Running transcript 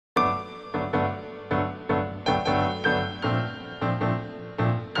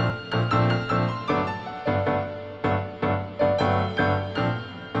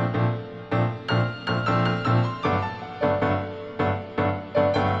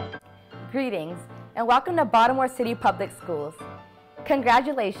Greetings and welcome to Baltimore City Public Schools.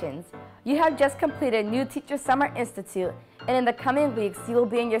 Congratulations! You have just completed New Teacher Summer Institute, and in the coming weeks you will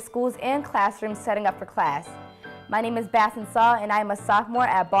be in your schools and classrooms setting up for class. My name is Bassin Saw and I am a sophomore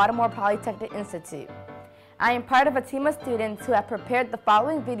at Baltimore Polytechnic Institute. I am part of a team of students who have prepared the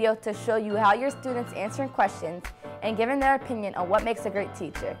following video to show you how your students answering questions and giving their opinion on what makes a great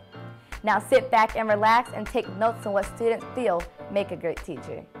teacher. Now sit back and relax and take notes on what students feel make a great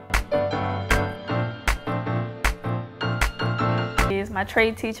teacher. Is my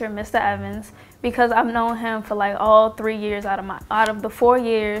trade teacher, Mr. Evans, because I've known him for like all 3 years out of the 4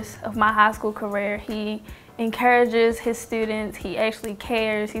 years of my high school career. He encourages his students. He actually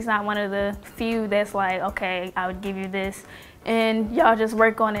cares. He's not one of the few that's like, okay, I would give you this and y'all just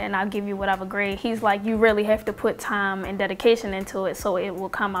work on it and I'll give you whatever grade. He's like, you really have to put time and dedication into it so it will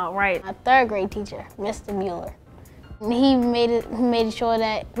come out right. My third grade teacher, Mr. Mueller. He made sure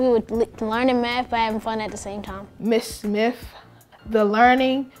that we would learn in math but having fun at the same time. Miss Smith, the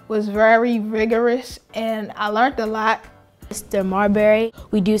learning was very rigorous and I learned a lot. Mr. Marbury,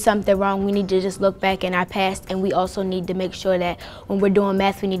 we do something wrong, we need to just look back in our past, and we also need to make sure that when we're doing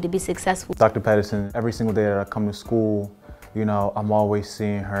math, we need to be successful. Dr. Patterson, every single day that I come to school, you know, I'm always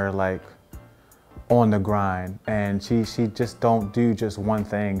seeing her like on the grind, and she just don't do just one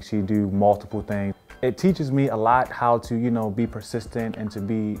thing, she do multiple things. It teaches me a lot how to, you know, be persistent and to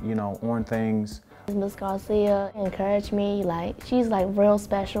be, you know, on things. Ms. Garcia encouraged me, she's real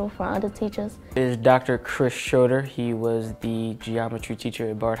special for other teachers. Is Dr. Chris Schroeder. He was the geometry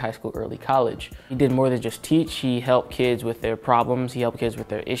teacher at Bard High School Early College. He did more than just teach, he helped kids with their problems, he helped kids with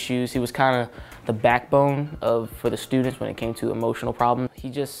their issues. He was kind of the backbone for the students when it came to emotional problems.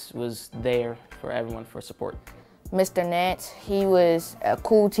 He just was there for everyone for support. Mr. Nance, he was a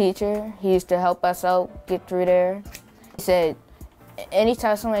cool teacher. He used to help us out, get through there. He said,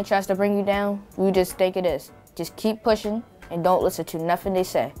 anytime somebody tries to bring you down, you just think of this. Just keep pushing and don't listen to nothing they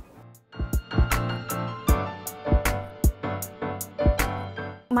say.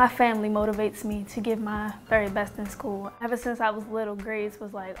 My family motivates me to give my very best in school. Ever since I was little, grades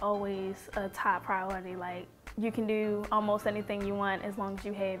was always a top priority. You can do almost anything you want as long as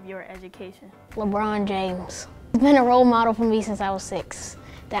you have your education. LeBron James. He's been a role model for me since I was 6,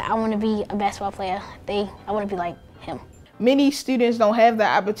 that I want to be a basketball player. I want to be like him. Many students don't have the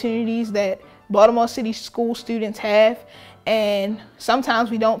opportunities that Baltimore City school students have, and sometimes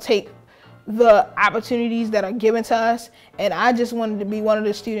we don't take the opportunities that are given to us, and I just wanted to be one of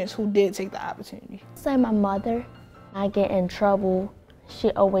the students who did take the opportunity. Say my mother, I get in trouble,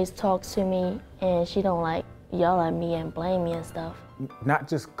 she always talks to me and she don't yell at me and blame me and stuff. Not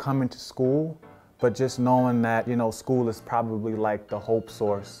just coming to school, but just knowing that, you know, school is probably the hope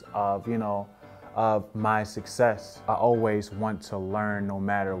source of, you know, of my success. I always want to learn no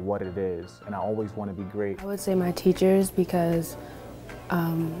matter what it is, and I always want to be great. I would say my teachers, because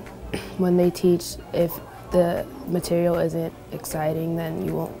when they teach, if the material isn't exciting, then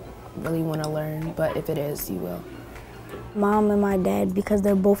you won't really want to learn, but if it is, you will. Mom and my dad, because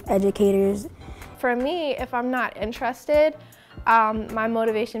they're both educators. For me, if I'm not interested, my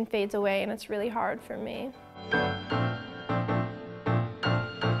motivation fades away and it's really hard for me.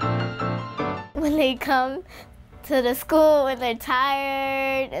 When they come to the school and they're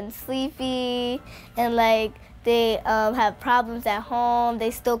tired and sleepy and they have problems at home,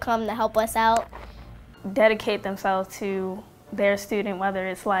 they still come to help us out. Dedicate themselves to their student, whether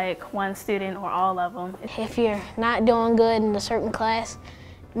it's one student or all of them. If you're not doing good in a certain class,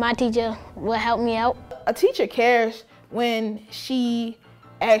 my teacher will help me out. A teacher cares when she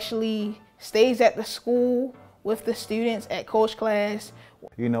actually stays at the school with the students at coach class.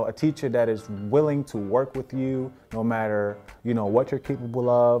 You know, a teacher that is willing to work with you no matter, you know, what you're capable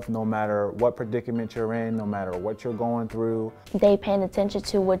of, no matter what predicament you're in, no matter what you're going through. They paying attention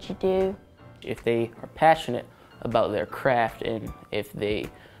to what you do. If they are passionate about their craft and if they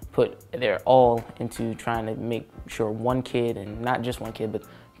put their all into trying to make sure one kid, and not just one kid, but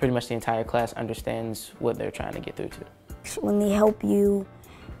pretty much the entire class understands what they're trying to get through to. When they help you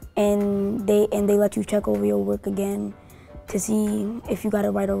and they let you check over your work again to see if you got it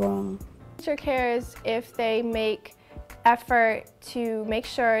right or wrong. Teacher cares if they make effort to make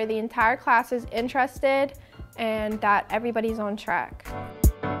sure the entire class is interested and that everybody's on track.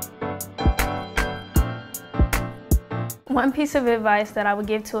 One piece of advice that I would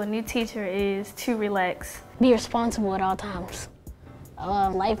give to a new teacher is to relax. Be responsible at all times.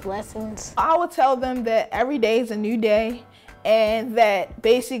 Life lessons. I would tell them that every day is a new day and that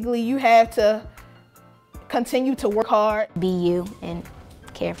basically you have to continue to work hard. Be you and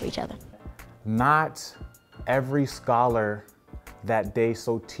care for each other. Not every scholar that they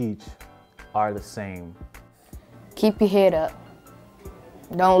so teach are the same. Keep your head up.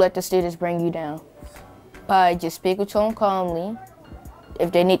 Don't let the students bring you down. Just speak to them calmly.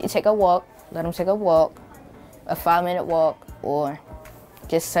 If they need to take a walk, let them take a walk, a 5-minute walk, or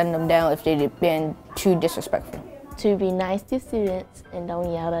just send them down if they've been too disrespectful. To be nice to students and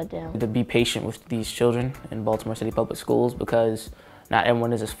don't yell at them. To be patient with these children in Baltimore City Public Schools, because not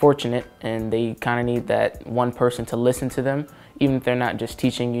everyone is as fortunate, and they kind of need that one person to listen to them. Even if they're not just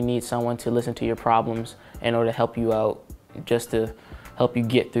teaching, you need someone to listen to your problems in order to help you out, just to help you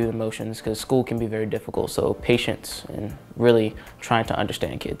get through the motions, because school can be very difficult. So patience and really trying to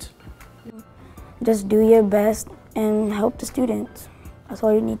understand kids. Just do your best and help the students. That's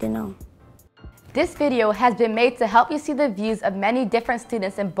all you need to know. This video has been made to help you see the views of many different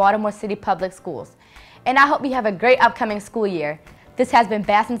students in Baltimore City Public Schools. And I hope you have a great upcoming school year. This has been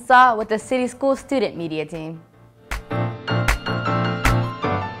Basson Saw with the City School Student Media Team.